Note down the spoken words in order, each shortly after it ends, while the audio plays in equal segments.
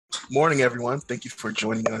Morning, everyone. Thank you for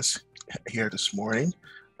joining us here this morning.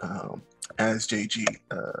 Um, as JG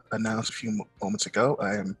announced a few moments ago,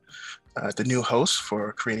 I am the new host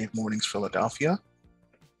for Creative Mornings Philadelphia.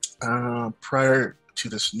 Prior to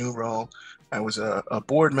this new role, I was a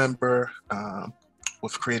board member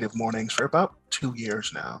with Creative Mornings for about 2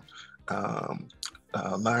 years now. Um,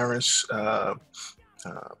 Lyrus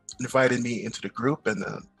invited me into the group, and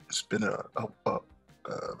it's been a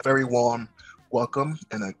very warm welcome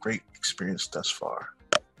and a great experience thus far.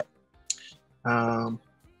 Um,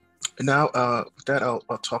 and now, with that, I'll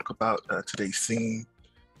talk about today's theme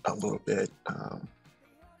a little bit.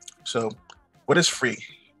 So, what is free?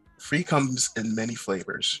 Free comes in many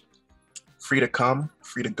flavors. Free to come,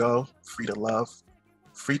 free to go, free to love,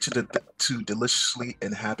 free to deliciously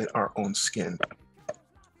inhabit our own skin,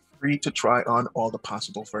 free to try on all the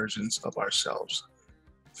possible versions of ourselves,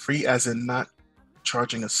 free as in not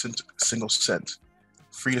charging a single cent,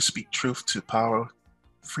 free to speak truth to power,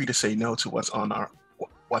 free to say no to what's on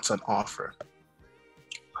offer.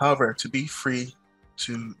 However, to be free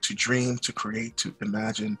to dream, to create, to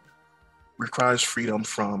imagine requires freedom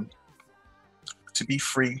to be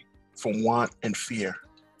free from want and fear,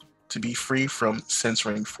 to be free from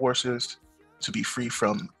censoring forces, to be free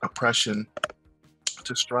from oppression.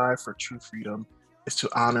 To strive for true freedom is to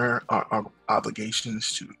honor our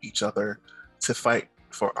obligations to each other, to fight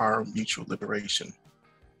for our mutual liberation.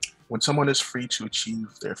 When someone is free to achieve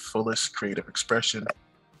their fullest creative expression,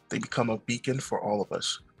 they become a beacon for all of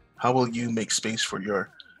us. How will you make space for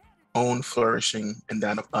your own flourishing and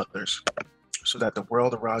that of others, so that the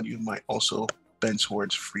world around you might also bend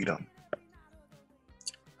towards freedom?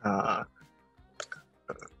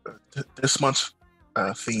 This month's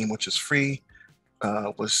theme, which is free,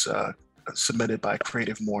 was submitted by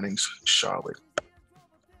Creative Mornings Charlotte.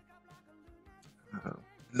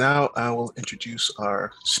 Now I will introduce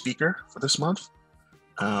our speaker for this month.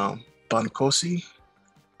 Bonkosi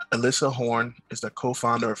Alyssa Horn is the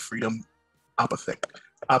co-founder of Freedom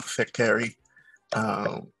Apothecary,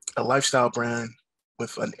 a lifestyle brand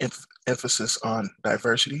with an emphasis on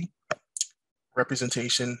diversity,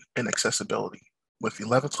 representation, and accessibility. With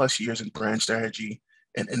 11 plus years in brand strategy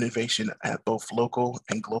and innovation at both local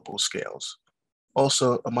and global scales.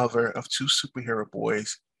 Also a mother of 2 superhero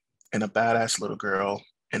boys and a badass little girl,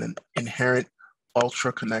 and an inherent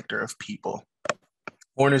ultra connector of people.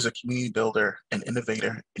 Horn is a community builder and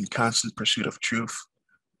innovator in constant pursuit of truth,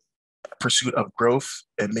 pursuit of growth,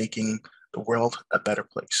 and making the world a better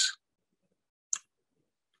place.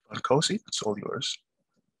 Bonkosi, it's all yours.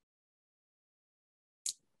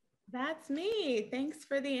 That's me. Thanks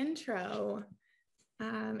for the intro.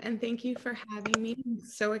 And thank you for having me. I'm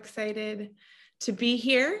so excited to be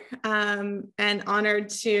here and honored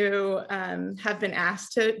to have been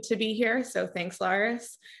asked to be here. So thanks,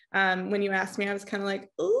 Lyrus. When you asked me, I was kind of like,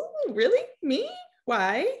 oh, really? Me?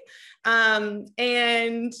 Why?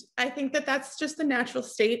 And I think that that's just the natural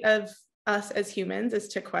state of us as humans, is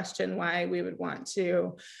to question why we would want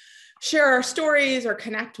to share our stories or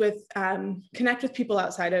connect with people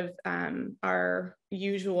outside of our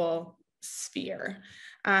usual sphere.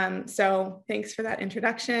 So thanks for that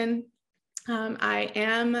introduction. I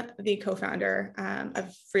am the co-founder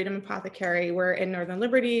of Freedom Apothecary. We're in Northern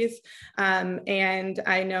Liberties, and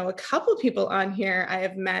I know a couple people on here I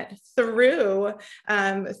have met through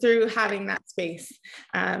having that space.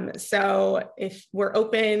 So if we're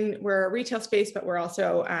open, we're a retail space, but we're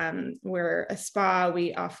also we're a spa.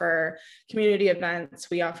 We offer community events.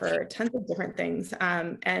 We offer tons of different things,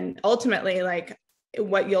 and ultimately, like,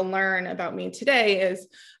 what you'll learn about me today is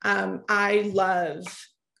I love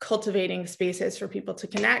cultivating spaces for people to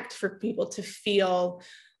connect, for people to feel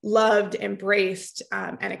loved, embraced,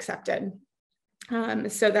 and accepted.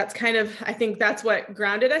 So that's kind of, I think that's what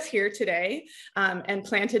grounded us here today and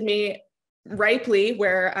planted me ripely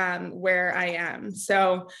where I am.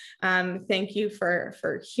 So thank you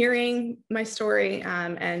for hearing my story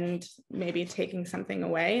and maybe taking something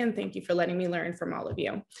away. And thank you for letting me learn from all of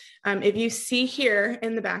you. If you see here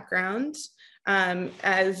in the background,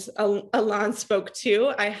 as Alon spoke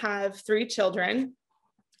to, I have 3 children.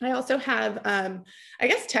 I also have, I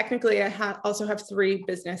guess technically I also have 3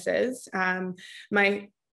 businesses.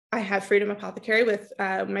 I have Freedom Apothecary with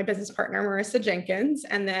my business partner, Marissa Jenkins,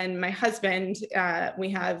 and then my husband,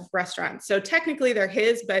 we have restaurants. So technically they're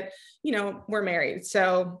his, but you know, we're married,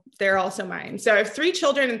 so they're also mine. So I have 3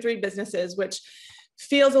 children and 3 businesses, which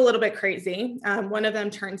feels a little bit crazy. One of them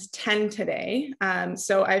turns 10 today.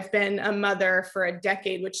 So I've been a mother for a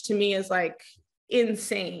decade, which to me is like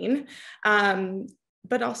insane,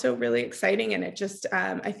 but also really exciting. And it just,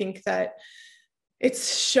 I think that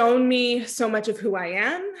it's shown me so much of who I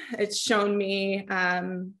am. It's shown me,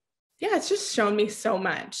 it's just shown me so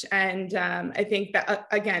much. And I think that,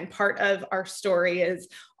 again, part of our story is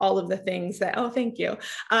all of the things that, oh, thank you.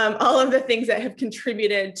 All of the things that have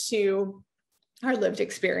contributed to our lived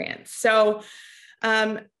experience. So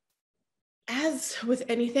as with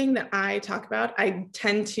anything that I talk about, I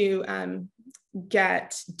tend to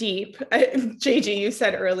get deep. JG, you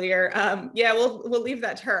said earlier, we'll leave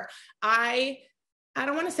that to her. I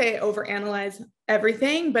don't want to say I overanalyze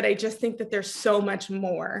everything, but I just think that there's so much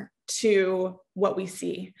more to what we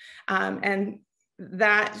see. And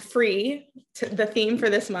that free, the theme for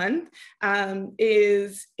this month,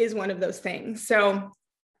 is one of those things. So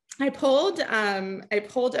I pulled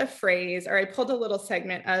a phrase, or I pulled a little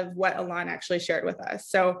segment of what Alon actually shared with us.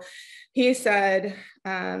 So he said,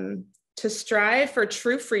 to strive for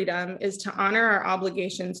true freedom is to honor our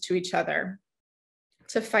obligations to each other,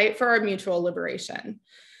 to fight for our mutual liberation.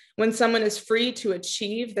 When someone is free to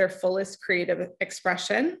achieve their fullest creative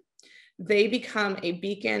expression, they become a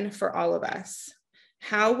beacon for all of us.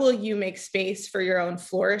 How will you make space for your own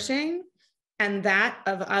flourishing and that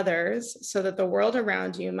of others so that the world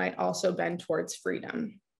around you might also bend towards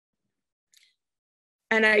freedom?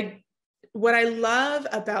 And what I love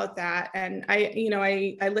about that, and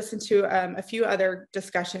I listened to a few other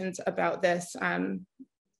discussions about this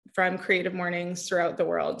from Creative Mornings throughout the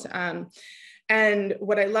world. And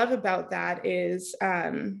what I love about that is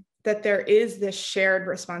that there is this shared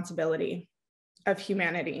responsibility of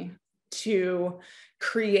humanity to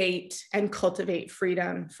create and cultivate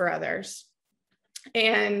freedom for others.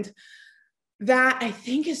 And that, I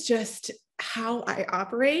think, is just how I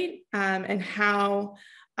operate and how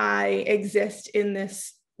I exist in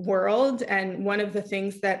this world. And one of the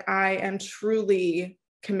things that I am truly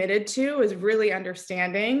committed to is really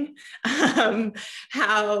understanding how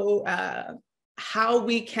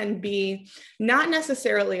we can be not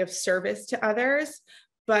necessarily of service to others,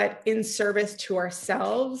 but in service to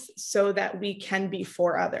ourselves so that we can be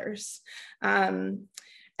for others.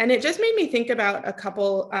 And it just made me think about a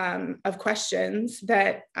couple of questions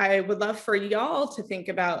that I would love for y'all to think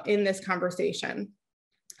about in this conversation.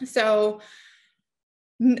 So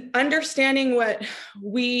understanding what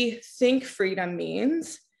we think freedom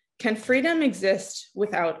means, can freedom exist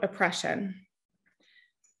without oppression?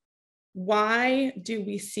 Why do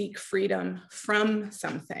we seek freedom from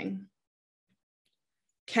something?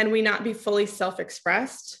 Can we not be fully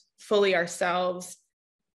self-expressed, fully ourselves,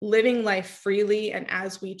 living life freely and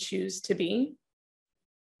as we choose to be?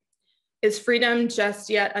 Is freedom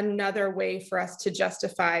just yet another way for us to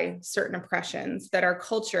justify certain oppressions that our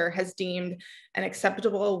culture has deemed an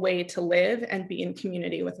acceptable way to live and be in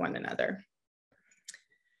community with one another?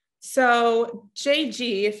 So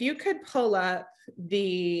JG, if you could pull up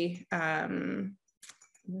the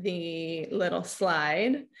little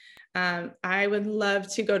slide, I would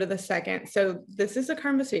love to go to the second. So this is a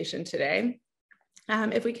conversation today.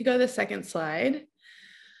 If we could go to the second slide.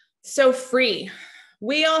 So free.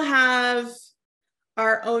 We all have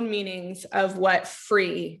our own meanings of what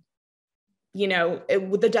free,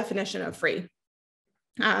 the definition of free.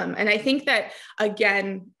 And I think that,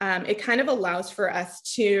 again, it kind of allows for us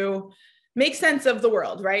to make sense of the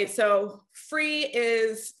world, right? So free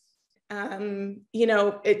is,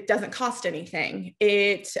 it doesn't cost anything.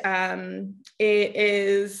 It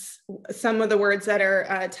is, some of the words that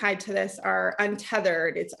are tied to this are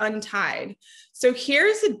untethered, it's untied. So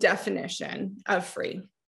here's a definition of free.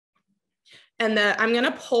 And I'm going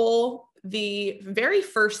to pull the very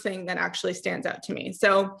first thing that actually stands out to me.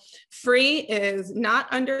 So free is not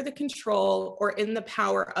under the control or in the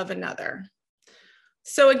power of another.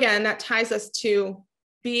 So again, that ties us to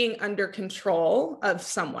being under control of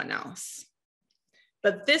someone else.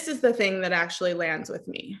 But this is the thing that actually lands with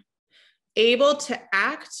me. Able to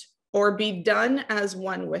act or be done as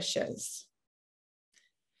one wishes.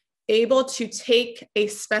 Able to take a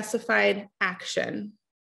specified action.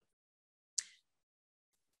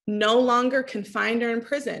 No longer confined or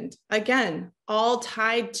imprisoned. Again, all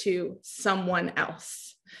tied to someone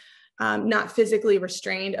else. Not physically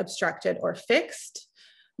restrained, obstructed, or fixed.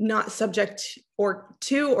 Not subject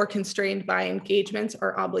to or constrained by engagements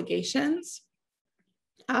or obligations.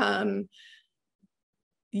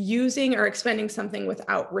 Using or expending something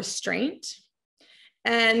without restraint.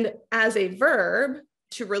 And as a verb,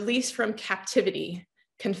 to release from captivity,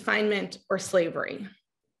 confinement, or slavery.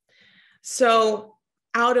 So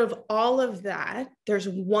out of all of that, there's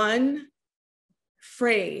one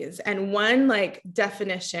phrase and one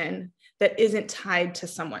definition that isn't tied to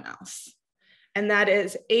someone else. And that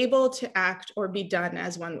is able to act or be done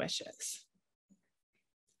as one wishes.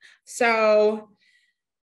 So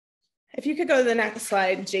If you could go to the next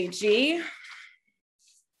slide, JG.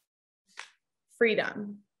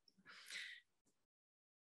 Freedom.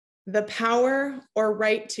 The power or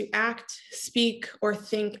right to act, speak, or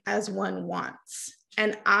think as one wants.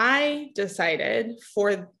 And I decided,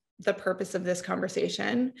 for the purpose of this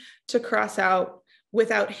conversation, to cross out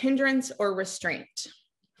without hindrance or restraint.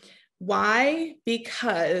 Why?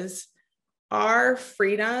 Because our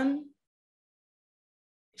freedom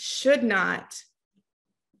should not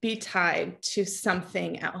be tied to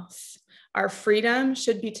something else. Our freedom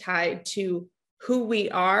should be tied to who we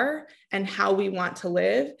are and how we want to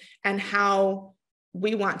live and how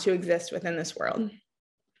we want to exist within this world.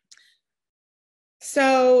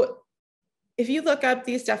 So if you look up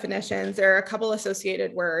these definitions, there are a couple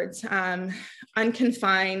associated words: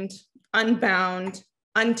 unconfined, unbound,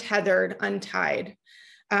 untethered, untied.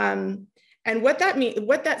 And what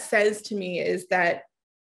that says to me is that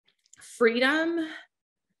freedom,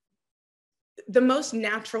 the most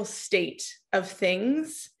natural state of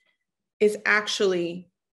things, is actually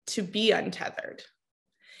to be untethered.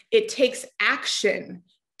 It takes action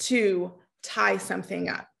to tie something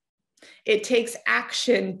up. It takes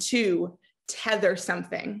action to tether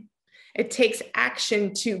something. It takes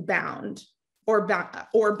action to bound or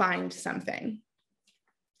bind something.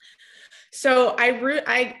 So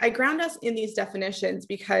I ground us in these definitions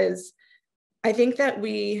because I think that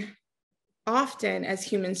we often as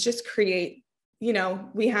humans just create,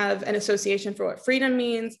 we have an association for what freedom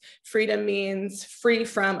means. Freedom means free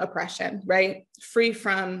from oppression, right? Free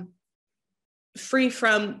from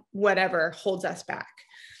whatever holds us back.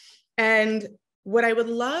 And what I would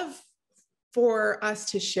love for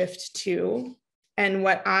us to shift to, and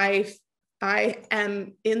what I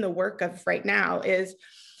am in the work of right now, is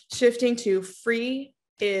shifting to free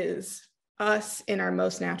is us in our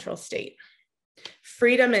most natural state.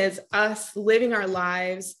 Freedom is us living our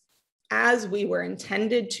lives as we were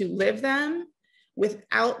intended to live them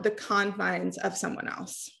without the confines of someone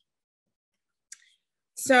else.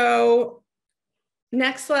 So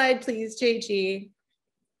next slide, please, JG.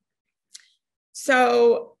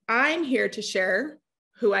 So I'm here to share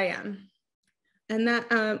who I am. And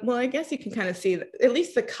that, well, I guess you can kind of see at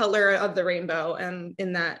least the color of the rainbow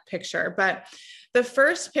in that picture. But the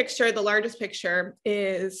first picture, the largest picture,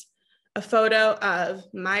 is a photo of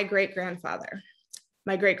my great-grandfather.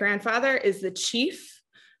 My great-grandfather is the chief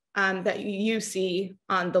that you see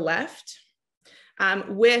on the left,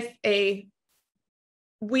 with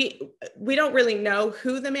we don't really know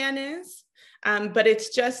who the man is, but it's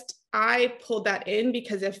just, I pulled that in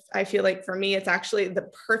because I feel like for me, it's actually the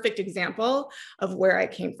perfect example of where I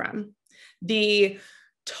came from. The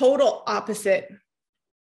total opposite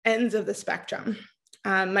ends of the spectrum.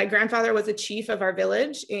 My grandfather was a chief of our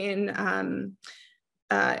village in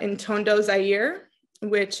Tondo, Zaire,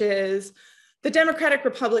 which is the Democratic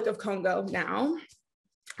Republic of Congo now.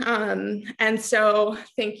 And so,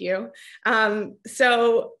 thank you.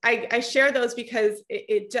 So I share those because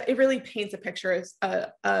it really paints a picture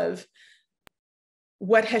of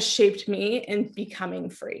what has shaped me in becoming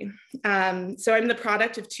free. So I'm the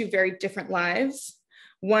product of two very different lives.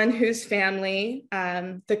 One whose family,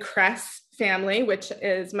 the Kress family, which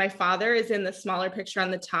is my father, is in the smaller picture on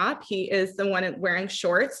the top. He is the one wearing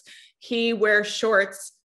shorts. He wears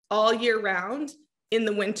shorts all year round. In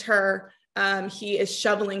the winter, he is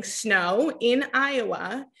shoveling snow in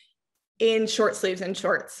Iowa in short sleeves and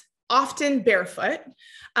shorts, often barefoot.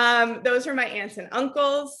 Those are my aunts and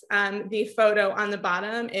uncles. The photo on the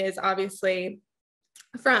bottom is obviously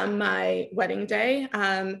from my wedding day.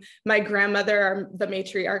 My grandmother, the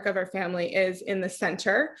matriarch of our family, is in the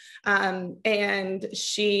center. And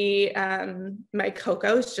she, my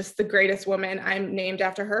Coco, is just the greatest woman. I'm named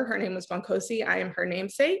after her. Her name was Bonkosi. I am her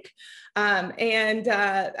namesake.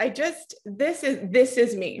 This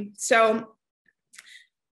is me. So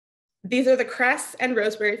these are the Kress and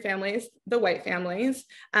Roseberry families, the white families.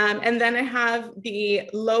 And then I have the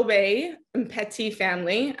Lobe Petit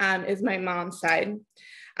family, is my mom's side.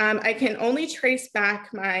 I can only trace back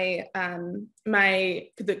the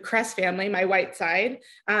Kress family, my white side,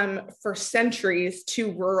 for centuries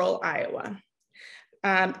to rural Iowa,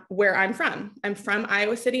 where I'm from. I'm from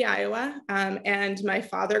Iowa City, Iowa, and my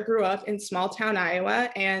father grew up in small town Iowa,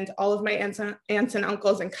 and all of my aunts and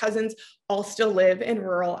uncles and cousins all still live in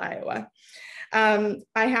rural Iowa. I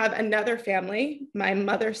have another family, my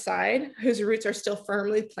mother's side, whose roots are still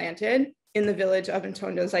firmly planted in the village of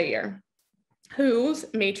Tondo, Zaire, whose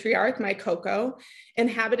matriarch, my Coco,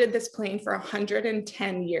 inhabited this plain for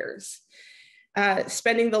 110 years,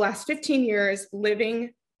 spending the last 15 years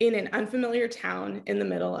living in an unfamiliar town in the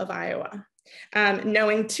middle of Iowa,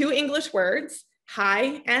 knowing 2 English words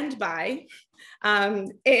hi and bye. My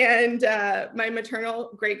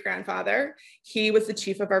maternal great-grandfather, he was the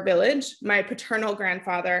chief of our village. My paternal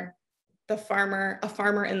grandfather, a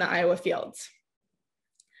farmer in the Iowa fields.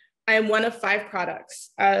 I am one of 5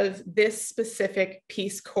 products of this specific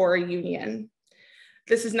Peace Corps union.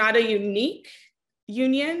 This is not a unique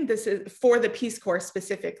union. This is for the Peace Corps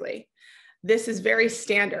specifically. This is very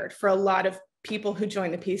standard for a lot of people who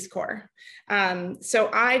join the Peace Corps. So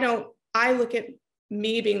I look at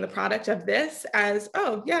me being the product of this as,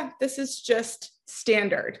 oh yeah, this is just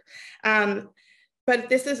standard. But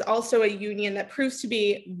this is also a union that proves to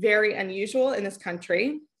be very unusual in this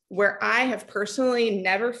country, where I have personally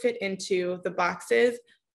never fit into the boxes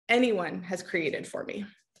anyone has created for me.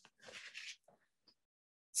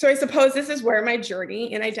 So I suppose this is where my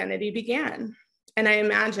journey in identity began. And I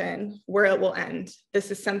imagine where it will end.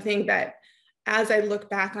 This is something that, as I look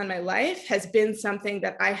back on my life, has been something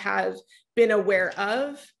that I have been aware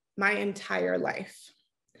of my entire life.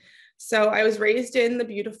 So I was raised in the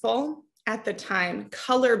beautiful, at the time,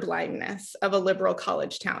 color blindness of a liberal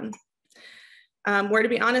college town, where, to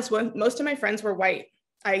be honest, most of my friends were white.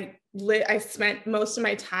 I spent most of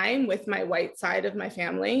my time with my white side of my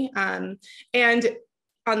family. And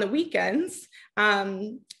on the weekends,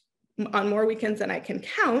 on more weekends than I can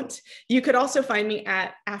count, you could also find me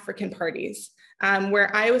at African parties,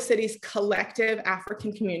 where Iowa City's collective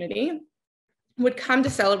African community would come to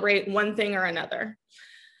celebrate one thing or another,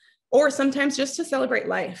 or sometimes just to celebrate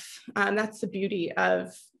life. That's the beauty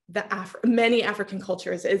of many African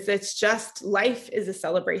cultures, is it's just life is a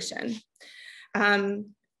celebration.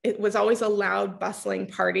 It was always a loud, bustling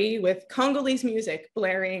party with Congolese music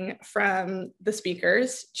blaring from the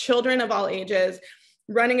speakers, children of all ages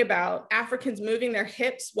running about, Africans moving their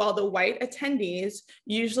hips, while the white attendees,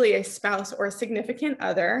 usually a spouse or a significant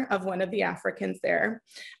other of one of the Africans there,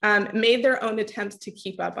 made their own attempts to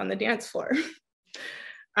keep up on the dance floor.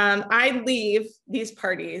 I leave these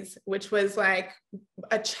parties, which was like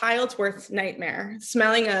a child's worst nightmare,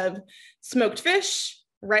 smelling of smoked fish,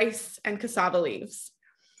 rice, and cassava leaves.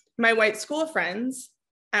 My white school friends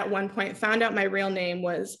at one point found out my real name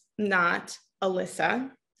was not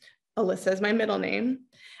Alyssa. Alyssa is my middle name.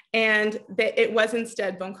 And that it was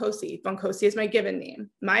instead Bonkosi. Bonkosi is my given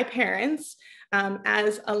name. My parents,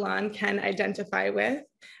 as Alan can identify with,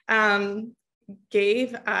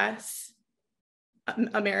 gave us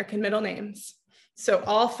American middle names. So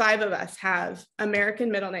all 5 of us have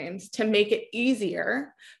American middle names to make it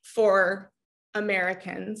easier for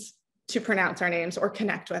Americans to pronounce our names or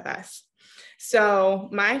connect with us. So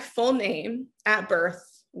my full name at birth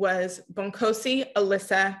was Bonkosi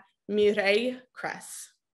Alyssa Mireille Kress.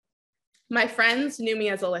 My friends knew me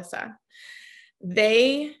as Alyssa.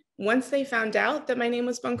 Once they found out that my name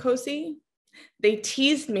was Bonkosi, they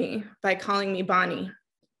teased me by calling me Bonnie,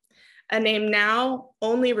 a name now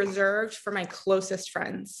only reserved for my closest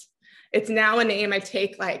friends. It's now a name I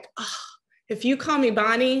take like, oh, if you call me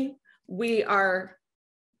Bonnie, we are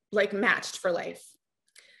like matched for life.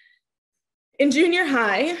 In junior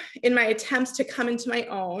high, in my attempts to come into my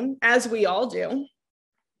own, as we all do,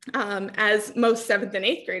 as most 7th and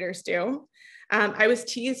 8th graders do, I was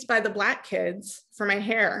teased by the Black kids for my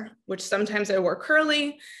hair, which sometimes I wore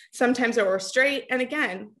curly, sometimes I wore straight. And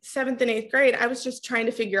again, 7th and 8th grade, I was just trying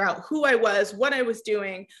to figure out who I was, what I was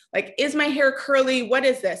doing. Like, is my hair curly? What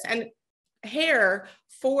is this? And hair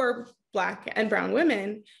for Black and brown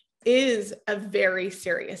women is a very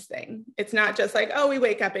serious thing. It's not just like, oh, we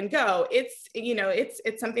wake up and go. It's,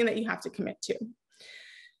 it's something that you have to commit to.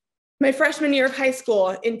 My freshman year of high school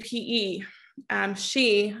in PE,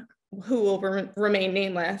 she, who will remain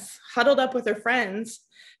nameless, huddled up with her friends,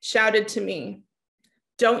 shouted to me,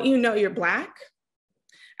 "Don't you know you're Black?"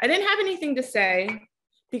 I didn't have anything to say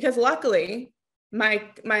because luckily my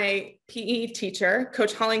PE teacher,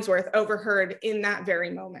 Coach Hollingsworth, overheard in that very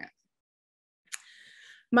moment.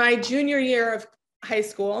 My junior year of high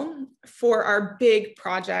school, for our big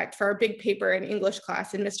project, for our big paper in English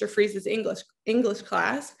class, in Mr. Freeze's English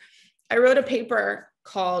class, I wrote a paper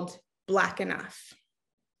called Black Enough,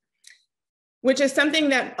 which is something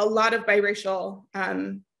that a lot of biracial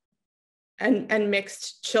and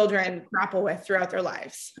mixed children grapple with throughout their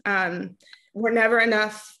lives. We're never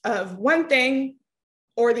enough of one thing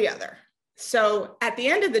or the other. So at the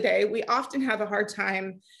end of the day, we often have a hard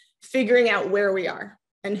time figuring out where we are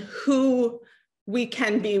and who we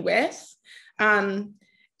can be with. And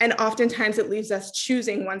oftentimes it leaves us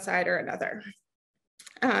choosing one side or another.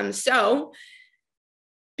 So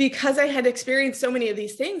because I had experienced so many of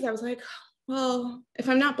these things, I was like, well, if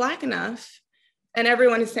I'm not Black enough and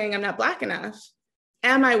everyone is saying I'm not Black enough,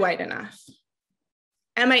 am I white enough?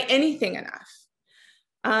 Am I anything enough?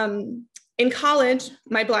 In college,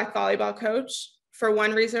 my Black volleyball coach, for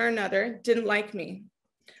one reason or another, didn't like me.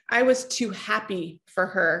 I was too happy for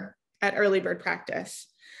her at early bird practice.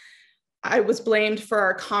 I was blamed for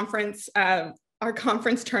our conference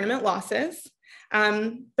tournament losses,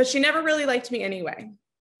 but she never really liked me anyway.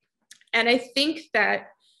 And I think that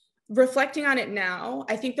reflecting on it now,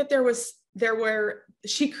 I think that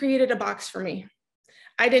she created a box for me.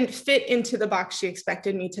 I didn't fit into the box she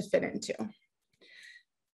expected me to fit into.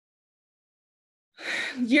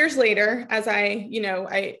 Years later, as I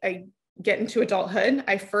get into adulthood,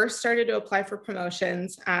 I first started to apply for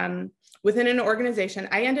promotions within an organization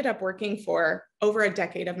I ended up working for over a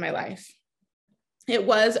decade of my life. It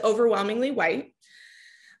was overwhelmingly white.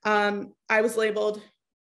 I was labeled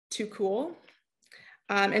too cool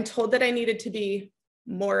and told that I needed to be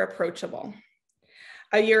more approachable.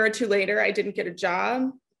 A year or two later, I didn't get a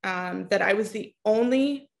job that I was the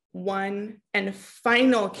only one and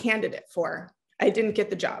final candidate for. I didn't get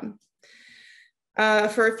the job.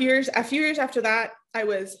 For a few years after that, I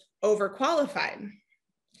was overqualified.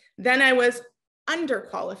 Then I was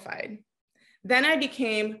underqualified. Then I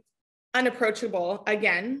became unapproachable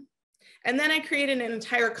again. And then I created an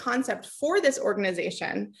entire concept for this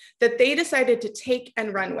organization that they decided to take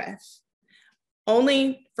and run with,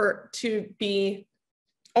 only to be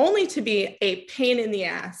a pain in the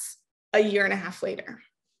ass a year and a half later.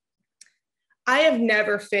 I have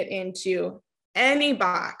never fit into any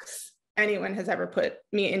box anyone has ever put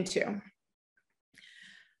me into,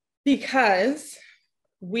 because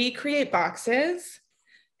we create boxes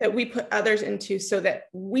that we put others into so that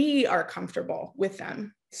we are comfortable with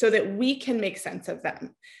them, so that we can make sense of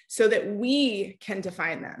them, so that we can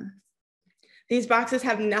define them. These boxes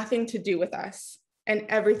have nothing to do with us and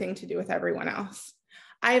everything to do with everyone else.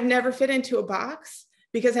 I have never fit into a box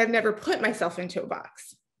because I've never put myself into a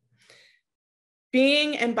box.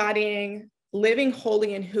 Being, embodying, living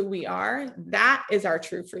wholly in who we are, that is our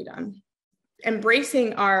true freedom.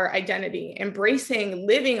 Embracing our identity, embracing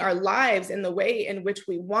living our lives in the way in which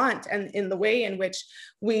we want and in the way in which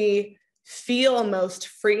we feel most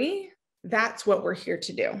free, that's what we're here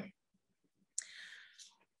to do.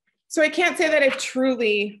 So I can't say that I've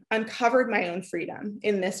truly uncovered my own freedom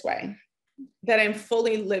in this way, that I'm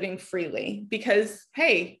fully living freely, because,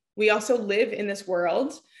 hey, we also live in this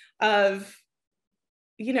world of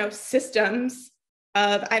systems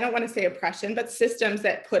of, I don't want to say oppression, but systems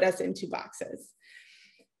that put us into boxes.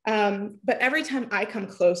 But every time I come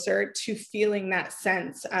closer to feeling that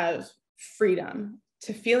sense of freedom,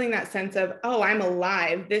 to feeling that sense of, oh, I'm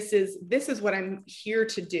alive, this is what I'm here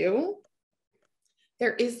to do,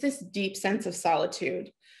 there is this deep sense of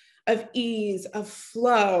solitude, of ease, of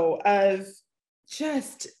flow, of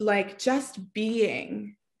just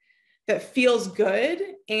being, that feels good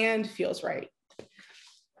and feels right.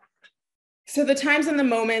 So the times and the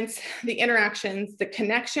moments, the interactions, the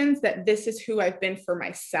connections that this is who I've been for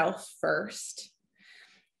myself first,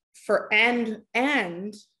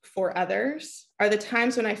 and for others, are the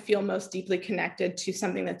times when I feel most deeply connected to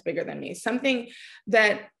something that's bigger than me, something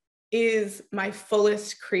that is my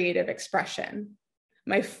fullest creative expression,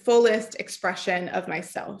 my fullest expression of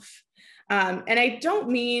myself. And I don't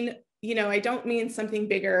mean something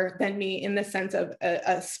bigger than me in the sense of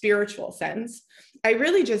a spiritual sense. I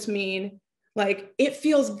really just mean, like, it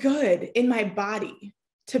feels good in my body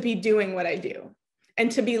to be doing what I do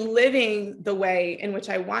and to be living the way in which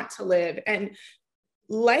I want to live, and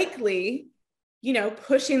likely,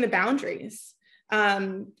 pushing the boundaries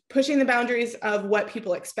of what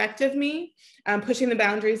people expect of me, pushing the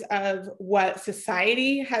boundaries of what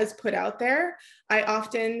society has put out there. I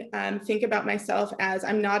often think about myself as,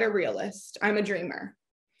 I'm not a realist, I'm a dreamer.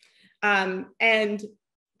 And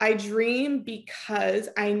I dream because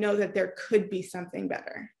I know that there could be something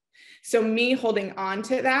better. So me holding on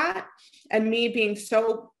to that and me being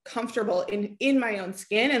so comfortable in my own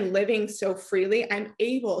skin and living so freely, I'm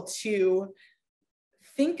able to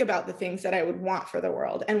think about the things that I would want for the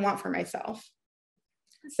world and want for myself.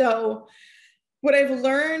 So what I've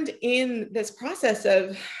learned in this process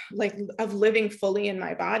of living fully in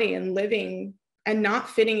my body and living and not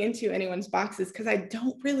fitting into anyone's boxes, because I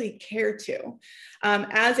don't really care to.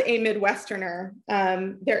 As a Midwesterner,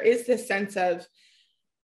 there is this sense of,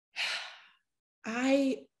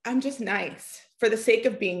 I'm just nice for the sake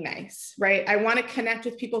of being nice, right? I want to connect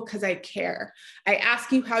with people because I care. I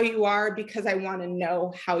ask you how you are because I want to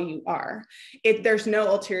know how you are. There's no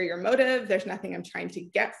ulterior motive. There's nothing I'm trying to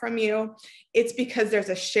get from you. It's because there's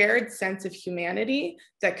a shared sense of humanity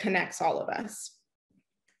that connects all of us.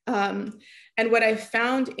 And what I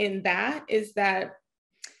found in that is that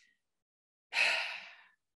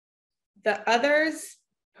the others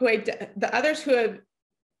the others who have,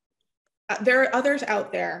 there are others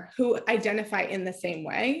out there who identify in the same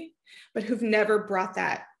way, but who've never brought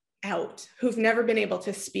that out, who've never been able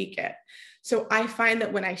to speak it. So I find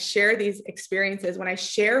that when I share these experiences, when I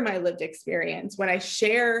share my lived experience, when I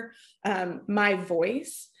share my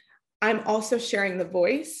voice, I'm also sharing the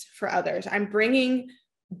voice for others. I'm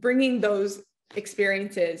bringing those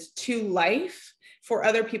experiences to life for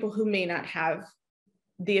other people who may not have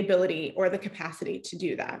the ability or the capacity to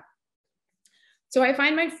do that. So I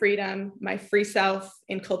find my freedom, my free self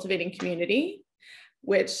in cultivating community,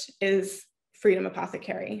 which is Freedom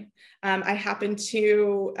Apothecary. I happen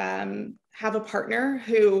to have a partner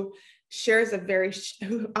who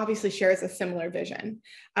obviously shares a similar vision.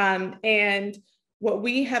 And what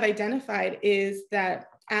we have identified is that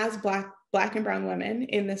as Black and brown women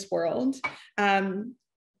in this world,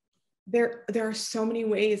 there are so many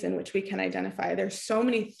ways in which we can identify. There's so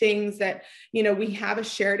many things that, we have a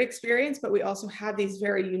shared experience, but we also have these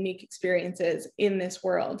very unique experiences in this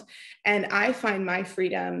world. And I find my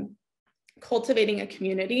freedom cultivating a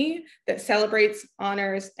community that celebrates,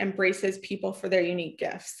 honors, embraces people for their unique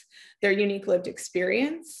gifts, their unique lived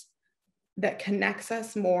experience that connects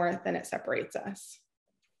us more than it separates us.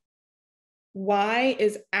 Why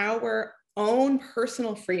is our own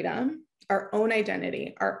personal freedom, our own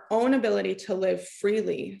identity, our own ability to live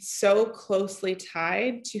freely so closely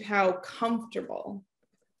tied to how comfortable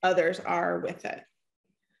others are with it?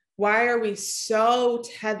 Why are we so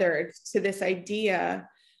tethered to this idea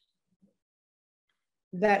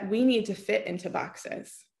that we need to fit into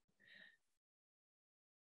boxes?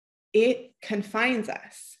 It confines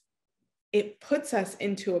us. It puts us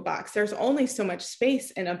into a box. There's only so much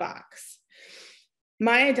space in a box.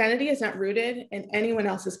 My identity is not rooted in anyone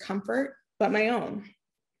else's comfort but my own.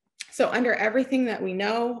 So under everything that we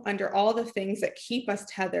know, under all the things that keep us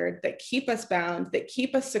tethered, that keep us bound, that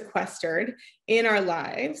keep us sequestered in our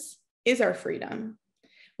lives is our freedom.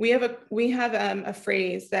 We have a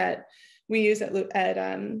phrase that we use at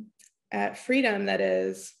Freedom that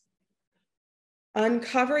is,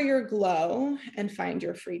 uncover your glow and find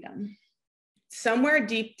your freedom. Somewhere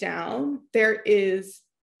deep down, there is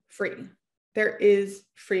free. There is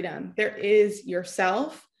freedom. There is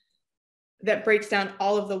yourself that breaks down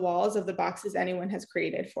all of the walls of the boxes anyone has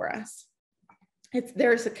created for us.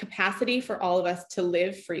 There's a capacity for all of us to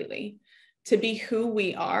live freely, to be who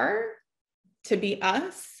we are, to be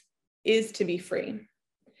us is to be free.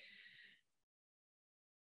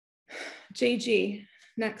 JG,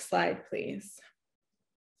 next slide, please.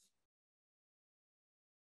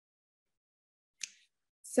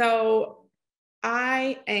 So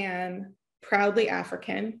I am proudly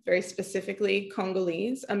African, very specifically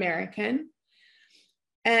Congolese American.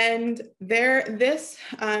 And this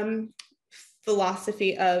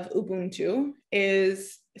philosophy of Ubuntu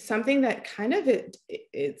is something that kind of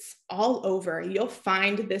it's all over. You'll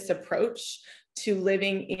find this approach to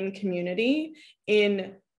living in community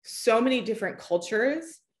in so many different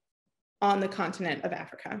cultures on the continent of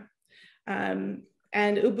Africa. And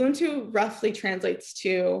Ubuntu roughly translates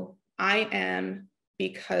to, I am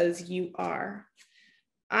because you are.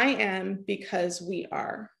 I am because we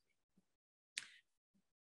are.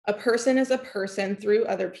 A person is a person through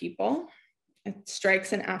other people. It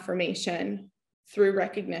strikes an affirmation through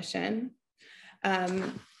recognition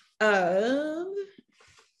of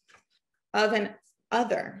an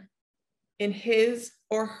other in his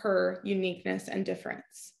or her uniqueness and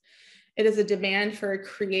difference. It is a demand for a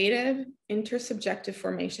creative intersubjective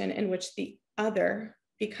formation in which the other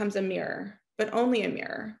becomes a mirror, but only a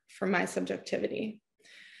mirror for my subjectivity.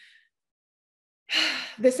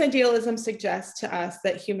 This idealism suggests to us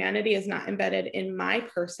that humanity is not embedded in my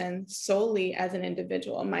person solely as an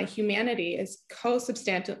individual. My humanity is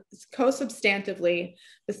co-substantively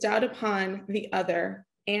bestowed upon the other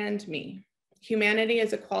and me. Humanity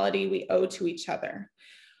is a quality we owe to each other.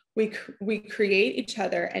 We create each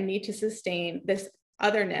other and need to sustain this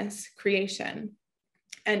otherness creation.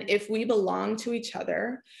 And if we belong to each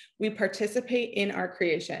other, we participate in our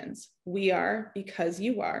creations. We are because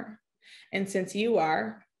you are. And since you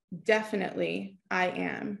are, definitely I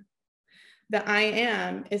am. The I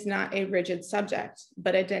am is not a rigid subject,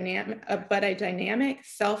 but a dynamic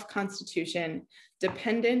self-constitution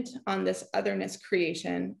dependent on this otherness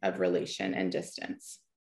creation of relation and distance.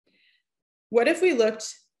 What if we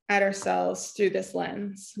looked at ourselves through this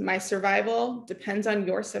lens? My survival depends on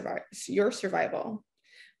your survival.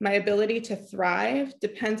 My ability to thrive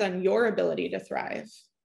depends on your ability to thrive.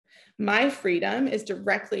 My freedom is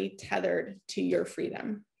directly tethered to your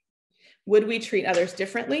freedom. Would we treat others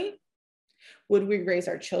differently? Would we raise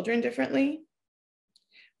our children differently?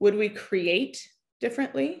 Would we create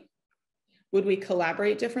differently? Would we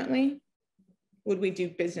collaborate differently? Would we do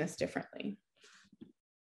business differently?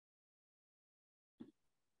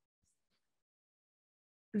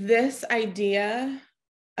 This idea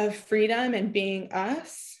of freedom and being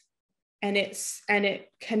us, and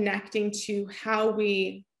it connecting to how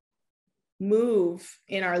we move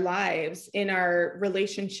in our lives, in our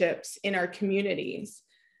relationships, in our communities,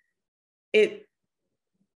 it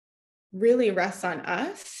really rests on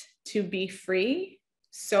us to be free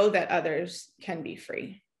so that others can be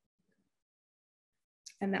free.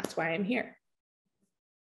 And that's why I'm here.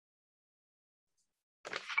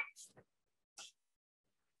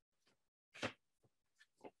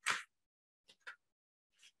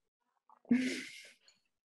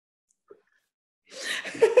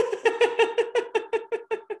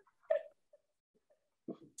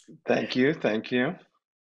 Thank you. Thank you.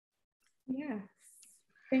 Yeah.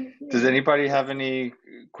 Thank you. Does anybody have any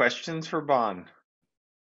questions for Bon?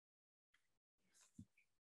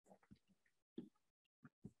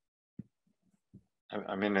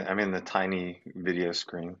 I'm in the tiny video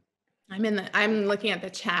screen. I'm looking at the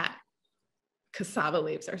chat. Cassava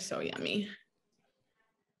leaves are so yummy.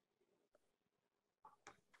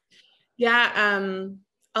 Yeah,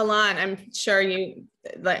 Alon, I'm sure you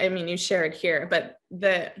shared here, but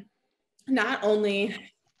not only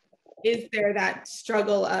is there that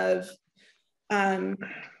struggle of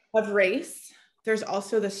race, there's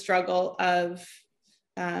also the struggle of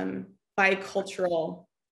bicultural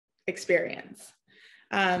experience.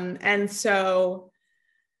 And so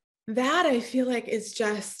that I feel like is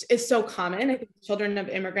so common. I think children of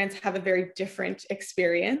immigrants have a very different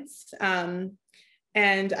experience.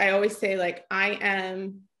 And I always say, like, I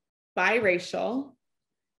am biracial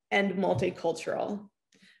and multicultural.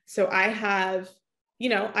 So I have,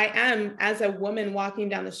 I am, as a woman walking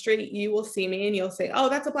down the street, you will see me and you'll say, oh,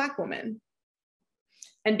 that's a Black woman.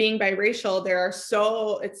 And being biracial,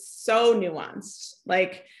 it's so nuanced,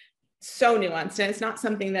 like so nuanced. And it's not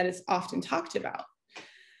something that is often talked about.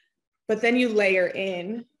 But then you layer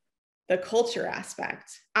in the culture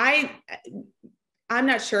aspect. I'm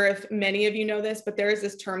not sure if many of you know this, but there is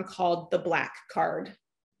this term called the Black card.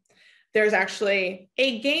 There's actually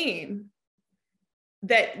a game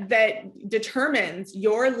that determines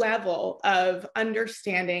your level of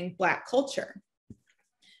understanding Black culture.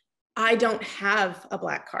 I don't have a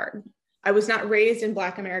Black card. I was not raised in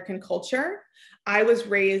Black American culture. I was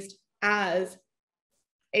raised as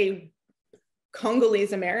a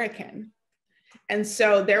Congolese American. And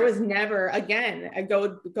so there was never, again, I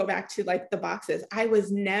go back to like the boxes. I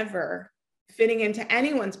was never fitting into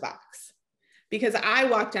anyone's box because I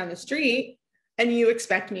walk down the street and you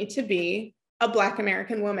expect me to be a Black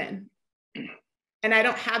American woman. And I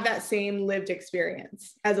don't have that same lived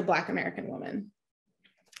experience as a Black American woman.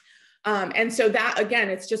 And so that, again,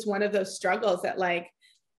 it's just one of those struggles that, like,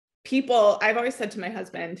 people, I've always said to my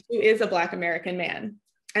husband, who is a Black American man,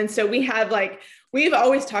 and so we've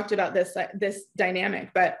always talked about this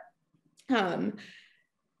dynamic, but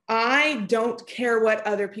I don't care what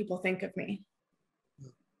other people think of me.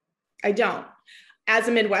 I don't. As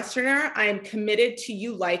a Midwesterner, I am committed to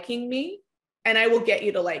you liking me, and I will get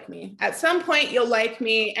you to like me. At some point, you'll like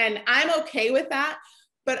me, and I'm okay with that,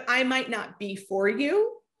 but I might not be for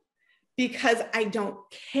you because I don't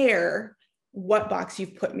care what box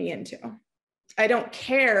you've put me into. I don't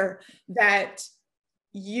care that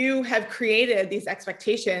you have created these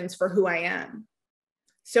expectations for who I am.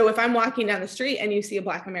 So if I'm walking down the street and you see a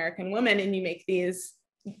Black American woman and you make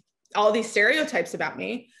all these stereotypes about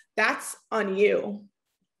me, that's on you.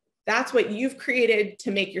 That's what you've created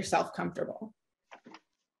to make yourself comfortable.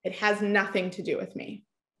 It has nothing to do with me.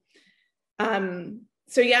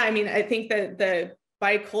 So yeah, I mean, I think that the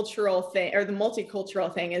bicultural thing or the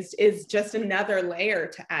multicultural thing is just another layer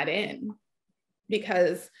to add in,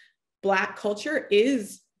 because Black culture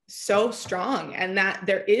is so strong, and that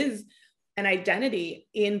there is an identity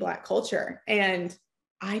in Black culture, and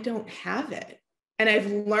I don't have it. And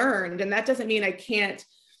I've learned, and that doesn't mean I can't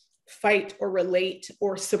fight or relate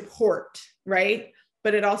or support, right?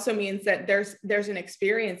 But it also means that there's an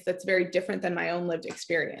experience that's very different than my own lived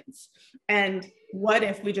experience. And what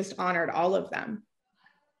if we just honored all of them?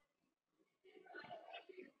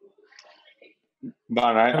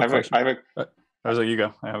 Bon, I have a I was like, you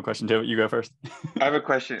go. I have a question too. You go first. I have a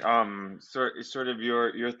question. Sort of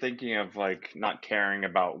your thinking of, like, not caring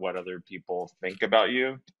about what other people think about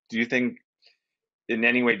you. Do you think in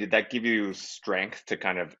any way did that give you strength to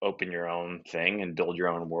kind of open your own thing and build your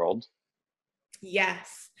own world?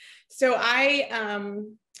 Yes. So I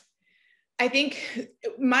think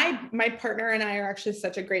my partner and I are actually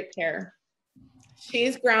such a great pair.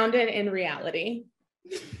 She's grounded in reality,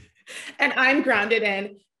 And I'm grounded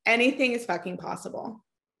in anything is fucking possible.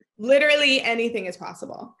 Literally anything is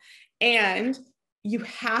possible. And you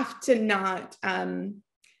have to not,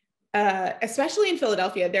 especially in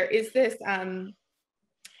Philadelphia, there is this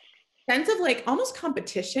sense of like almost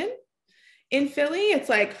competition in Philly. It's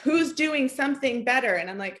like, who's doing something better? And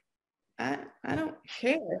I'm like, I don't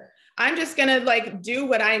care. I'm just gonna like do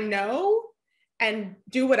what I know and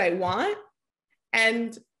do what I want.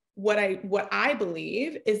 And what I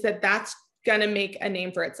believe is that that's gonna make a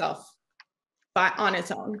name for itself on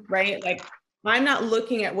its own, right? Like I'm not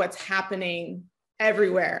looking at what's happening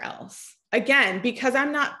everywhere else. Again, because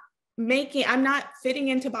I'm not fitting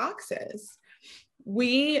into boxes.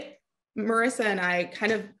 Marissa and I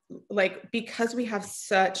kind of like, because we have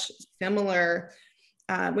such similar,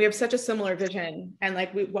 we have such a similar vision, and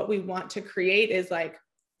like what we want to create is like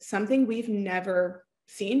something we've never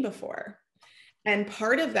seen before. And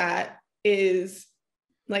part of that is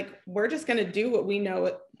like, we're just going to do what we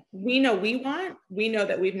know we want, we know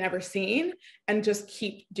that we've never seen, and just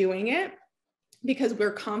keep doing it because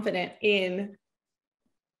we're confident in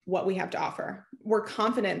what we have to offer. We're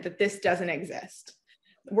confident that this doesn't exist.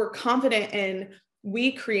 We're confident in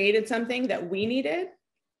we created something that we needed,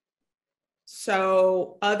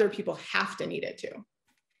 so other people have to need it too.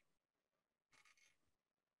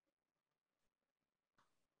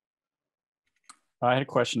 I had a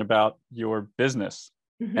question about your business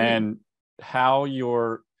and how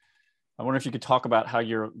I wonder if you could talk about how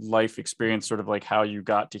your life experience, sort of like how you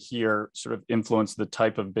got to here, sort of influenced the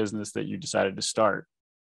type of business that you decided to start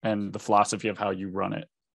and the philosophy of how you run it.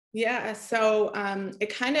 Yeah, so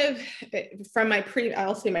it kind of, from my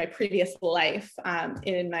previous life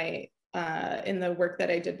in the work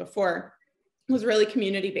that I did before was really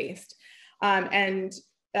community-based. And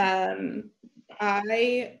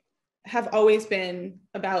I have always been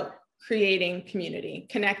about creating community,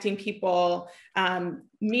 connecting people,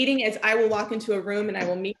 meeting as I will walk into a room and I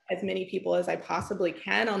will meet as many people as I possibly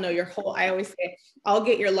can. I'll know I always say, I'll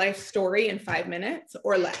get your life story in 5 minutes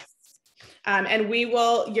or less. And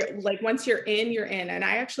once you're in. And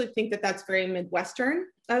I actually think that that's very Midwestern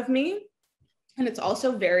of me. And it's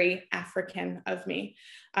also very African of me.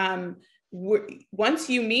 Once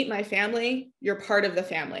you meet my family, you're part of the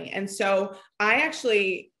family. And so I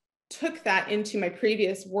actually took that into my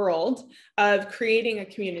previous world of creating a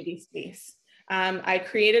community space. I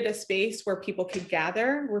created a space where people could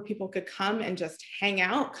gather, where people could come and just hang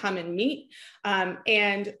out, come and meet.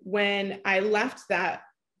 And when I left that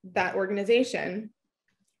organization,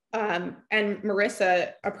 and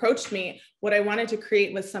Marissa approached me, what I wanted to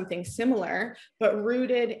create was something similar, but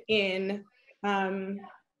rooted in,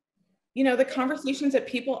 the conversations that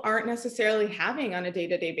people aren't necessarily having on a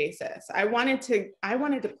day-to-day basis. I wanted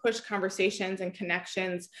to push conversations and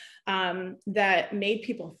connections that made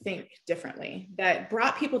people think differently, that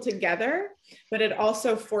brought people together, but it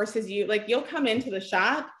also forces you, like you'll come into the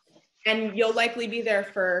shop and you'll likely be there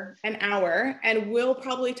for an hour, and we'll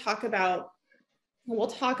talk about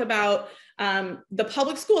the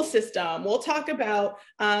public school system. We'll talk about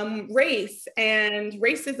race and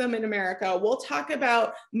racism in America. We'll talk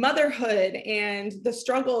about motherhood and the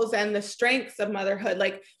struggles and the strengths of motherhood.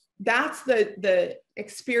 Like that's the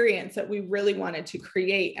experience that we really wanted to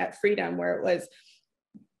create at Freedom, where it was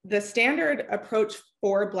the standard approach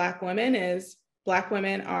for Black women is Black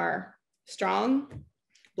women are strong,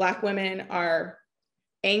 Black women are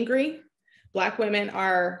angry, Black women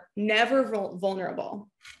are never vulnerable.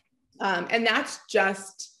 And that's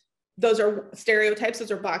just, those are stereotypes, those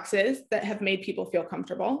are boxes that have made people feel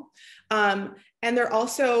comfortable. And they're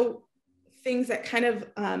also things that kind of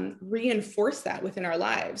reinforce that within our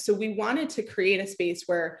lives. So we wanted to create a space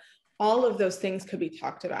where all of those things could be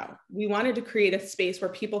talked about. We wanted to create a space where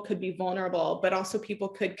people could be vulnerable, but also people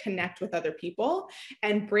could connect with other people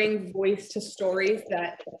and bring voice to stories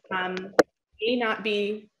that may not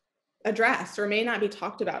be addressed or may not be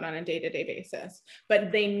talked about on a day-to-day basis,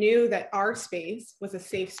 but they knew that our space was a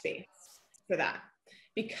safe space for that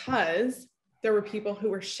because there were people who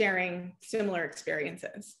were sharing similar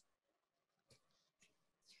experiences.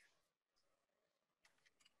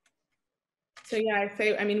 So yeah, I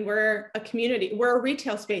say, I mean, we're a community, we're a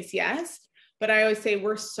retail space, yes, but I always say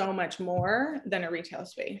we're so much more than a retail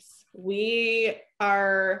space. We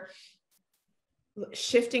are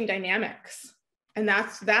shifting dynamics. And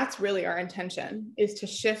that's really our intention, is to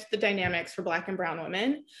shift the dynamics for Black and brown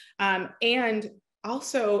women, and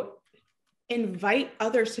also invite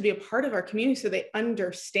others to be a part of our community so they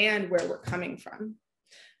understand where we're coming from.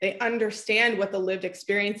 They understand what the lived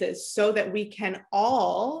experience is so that we can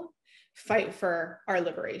all fight for our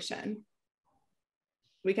liberation.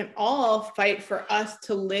 all fight for us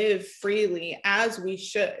to live freely as we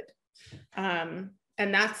should. And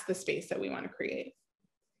that's the space that we want to create.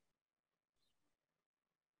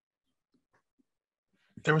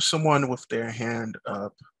 There was someone with their hand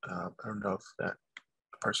up. I don't know if that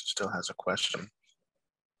person still has a question.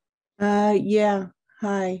 Yeah,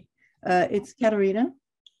 hi, it's Katerina.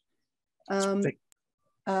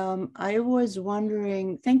 I was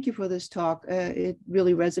wondering, thank you for this talk. It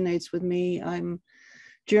really resonates with me. I'm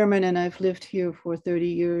German and I've lived here for 30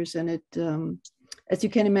 years, and it, as you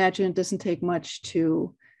can imagine, it doesn't take much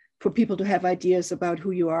for people to have ideas about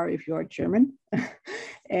who you are if you are German,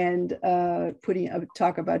 and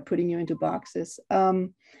talk about putting you into boxes.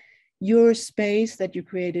 Your space that you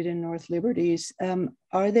created in North Liberties,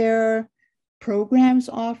 are there programs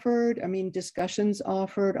offered? I mean, discussions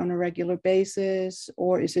offered on a regular basis,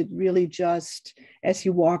 or is it really just as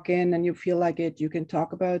you walk in and you feel like it, you can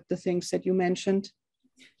talk about the things that you mentioned?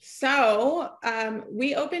 So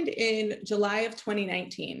we opened in July of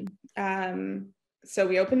 2019. So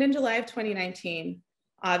we opened in July of 2019.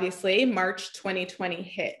 Obviously, March 2020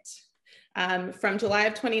 hit. From July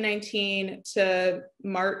of 2019 to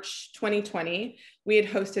March 2020, we had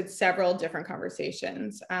hosted several different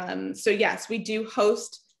conversations. So yes, we do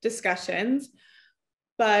host discussions,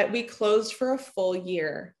 but we closed for a full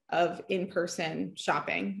year of in-person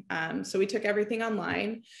shopping. So we took everything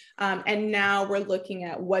online, and now we're looking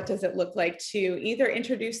at what does it look like to either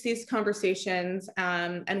introduce these conversations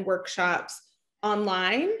and workshops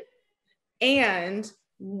online, and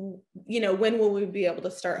when will we be able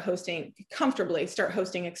to comfortably start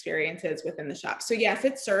hosting experiences within the shop? So yes,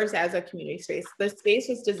 it serves as a community space. The space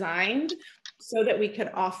was designed so that we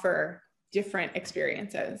could offer different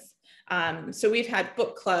experiences. So we've had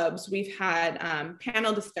book clubs, we've had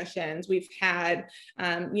panel discussions, we've had,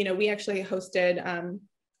 we actually hosted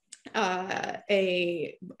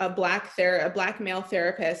a black male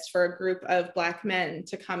therapist for a group of Black men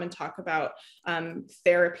to come and talk about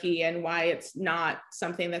therapy and why it's not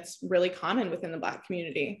something that's really common within the Black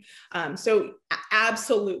community. So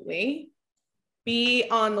absolutely be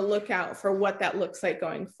on the lookout for what that looks like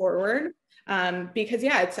going forward. Because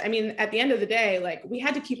yeah, at the end of the day, like, we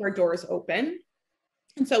had to keep our doors open.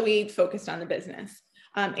 And so we focused on the business.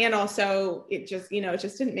 And also it just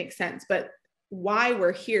didn't make sense. But why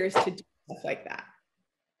we're here is to do stuff like that.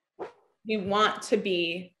 We want to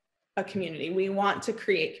be a community. We want to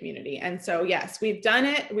create community. And so, yes, we've done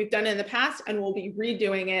it. We've done it in the past, and we'll be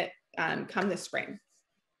redoing it come this spring.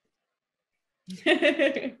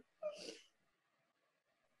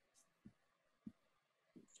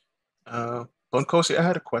 Bonkosi, I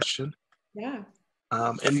had a question. Yeah.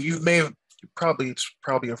 And it's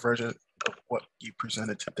probably a version of what you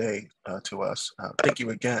presented today to us. Thank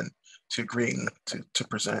you again to agreeing to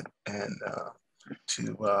present and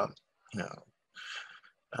to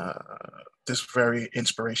this very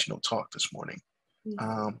inspirational talk this morning.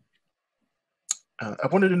 I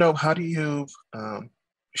wanted to know, how do you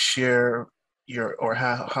share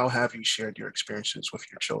how have you shared your experiences with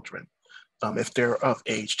your children, if they're of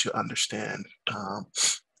age to understand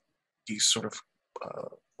these sort of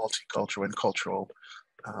multicultural and cultural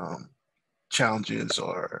challenges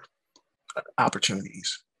or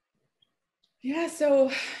opportunities? Yeah,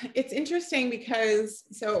 so it's interesting because,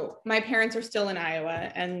 my parents are still in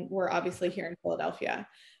Iowa and we're obviously here in Philadelphia.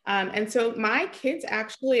 And so my kids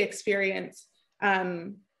actually experience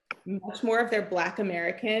much more of their Black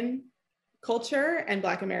American culture and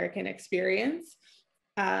Black American experience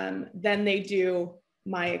than they do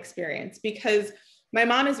my experience, because my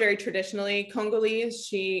mom is very traditionally Congolese.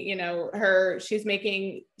 She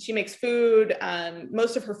makes food.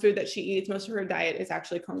 Most of her food that she eats, most of her diet is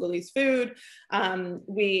actually Congolese food.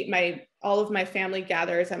 All of my family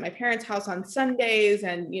gathers at my parents' house on Sundays,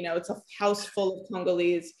 and it's a house full of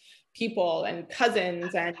Congolese people and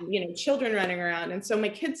cousins and children running around. And so my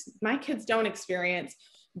kids don't experience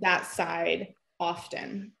that side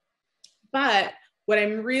often. But what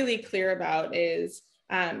I'm really clear about is,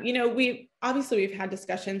 we've had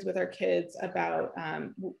discussions with our kids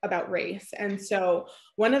about race. And so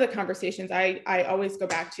one of the conversations I always go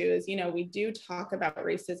back to is, we do talk about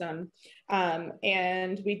racism,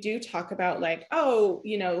 and we do talk about, like,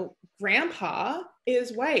 grandpa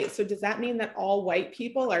is white, so does that mean that all white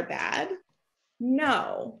people are bad?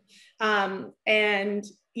 No. And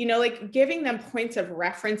giving them points of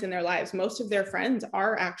reference in their lives. Most of their friends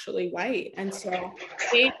are actually white. And so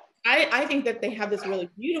I think that they have this really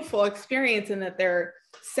beautiful experience, and that they're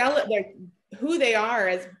who they are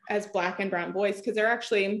as Black and brown boys, because they're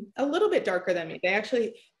actually a little bit darker than me.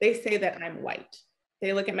 They say that I'm white.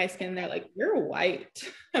 they look at my skin and they're like, "You're white."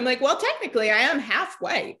 I'm like, "Well, technically I am half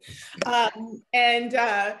white."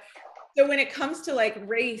 So when it comes to like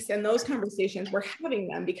race and those conversations, we're having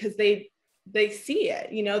them because they see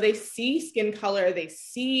it, you know, they see skin color, they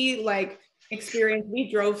see like experience.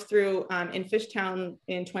 We drove through in Fishtown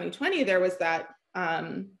in 2020, there was that,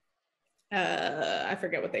 I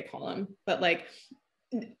forget what they call them, but like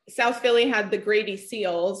South Philly had the Grady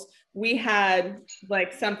Seals. We had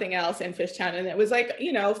like something else in Fishtown, and it was like,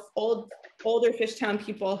 you know, older Fishtown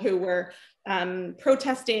people who were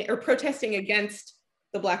protesting against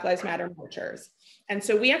the Black Lives Matter marchers. And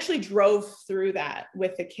so we actually drove through that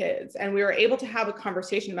with the kids, and we were able to have a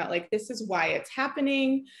conversation about like, this is why it's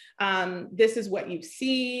happening. This is what you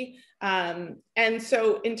see. And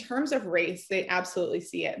so in terms of race, they absolutely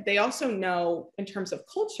see it. They also know in terms of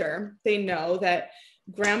culture, they know that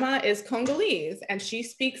grandma is Congolese and she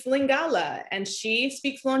speaks Lingala and she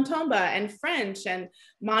speaks Lontomba and French, and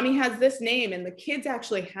mommy has this name, and the kids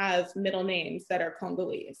actually have middle names that are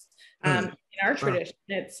Congolese. In our tradition,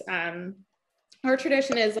 it's our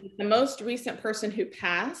tradition is like the most recent person who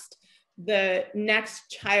passed, the next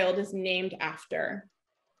child is named after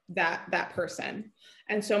that person.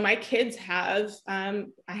 And so my kids have, I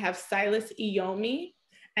have Silas Iyomi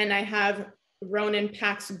and I have Ronan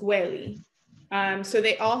Pax Gweli. So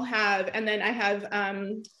they all have, and then I have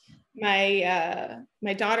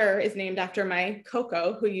my daughter is named after my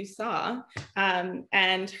Coco, who you saw,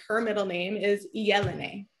 and her middle name is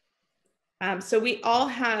Yelene. So we all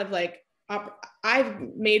have like, I've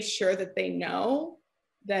made sure that they know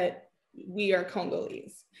that we are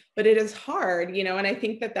Congolese, but it is hard, you know, and I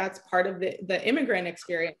think that that's part of the immigrant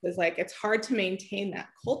experience is like, it's hard to maintain that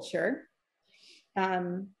culture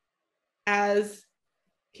as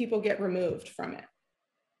people get removed from it.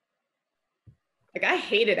 Like I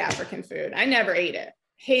hated African food. I never ate it,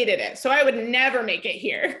 hated it. So I would never make it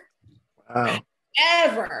here. Wow.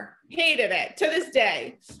 Ever hated it to this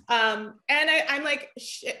day. And I'm like,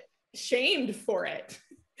 shamed for it,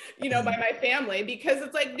 you know, by my family, because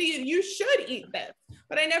it's like, you should eat this,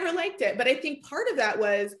 but I never liked it. But I think part of that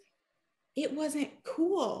was it wasn't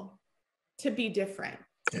cool to be different.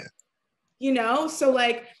 Yeah. You know, so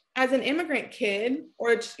like as an immigrant kid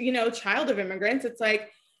or, you know, child of immigrants, it's like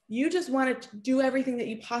you just want to do everything that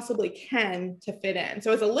you possibly can to fit in.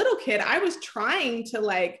 So as a little kid, I was trying to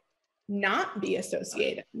like not be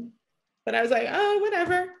associated, but I was like, oh,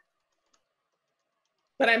 whatever.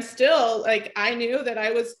 But I'm still like, I knew that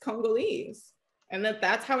I was Congolese and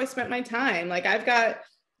that's how I spent my time. Like I've got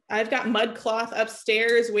mud cloth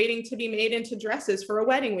upstairs waiting to be made into dresses for a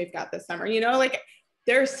wedding we've got this summer, you know, like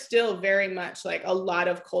there's still very much like a lot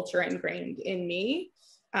of culture ingrained in me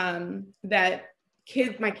that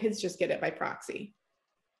my kids just get it by proxy.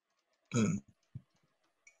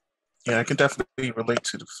 Yeah, I can definitely relate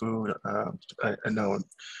to the food. I know in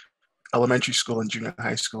elementary school and junior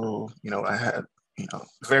high school, you know, I had, you know,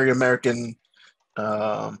 very American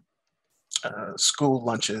school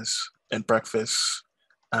lunches and breakfasts.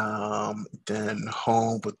 Then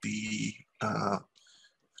home would be, I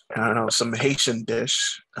don't know, some Haitian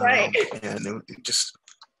dish. Right. And it just,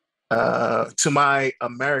 to my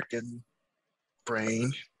American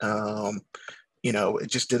brain, you know, it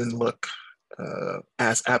just didn't look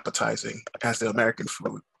as appetizing as the American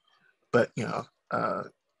food. But, you know,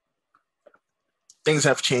 things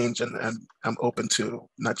have changed, and I'm open to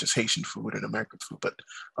not just Haitian food and American food, but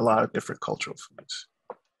a lot of different cultural foods.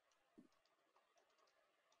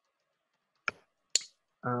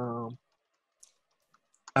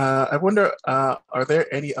 I wonder, are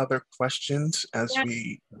there any other questions as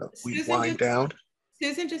we wind down?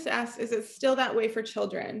 Susan just asked, is it still that way for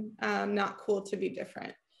children? Not cool to be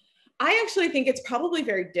different. I actually think it's probably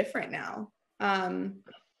very different now.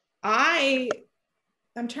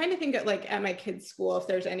 I'm trying to think of like at my kids' school, if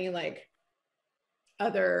there's any like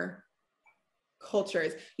other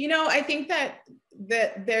cultures, you know, I think that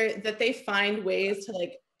they find ways to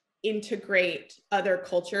like integrate other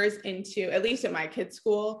cultures into, at least at my kids'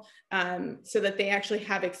 school, so that they actually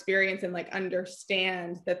have experience and like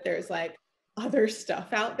understand that there's like other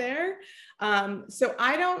stuff out there. So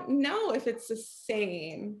I don't know if it's the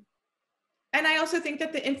same. And I also think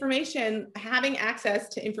that the information, having access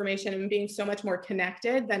to information and being so much more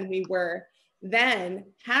connected than we were then,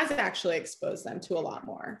 has actually exposed them to a lot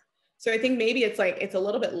more. So I think maybe it's like, it's a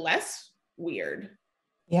little bit less weird.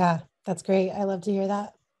 Yeah, that's great. I love to hear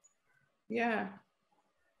that. Yeah.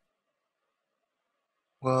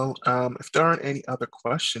 Well, if there aren't any other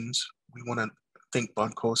questions, we want to thank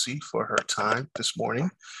Bonkosi for her time this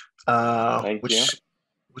morning, Thank you.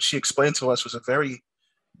 which she explained to us was a very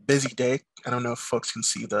busy day. I don't know if folks can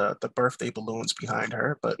see the birthday balloons behind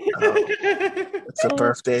her, but it's a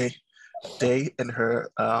birthday day in her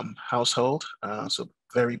household. So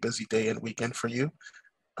very busy day and weekend for you.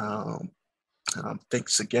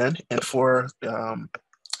 Thanks again. And for the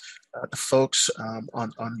folks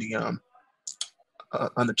on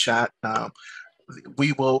the chat,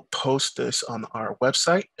 we will post this on our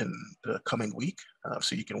website in the coming week,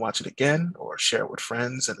 so you can watch it again or share with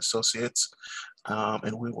friends and associates.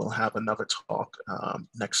 And we will have another talk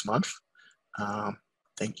next month.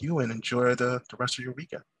 Thank you, and enjoy the rest of your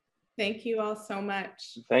weekend. Thank you all so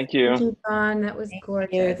much. Thank you. Thank you, Dawn. That was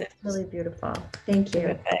gorgeous. Really beautiful. Thank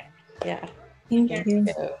you. Yeah. Thank you. You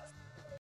too.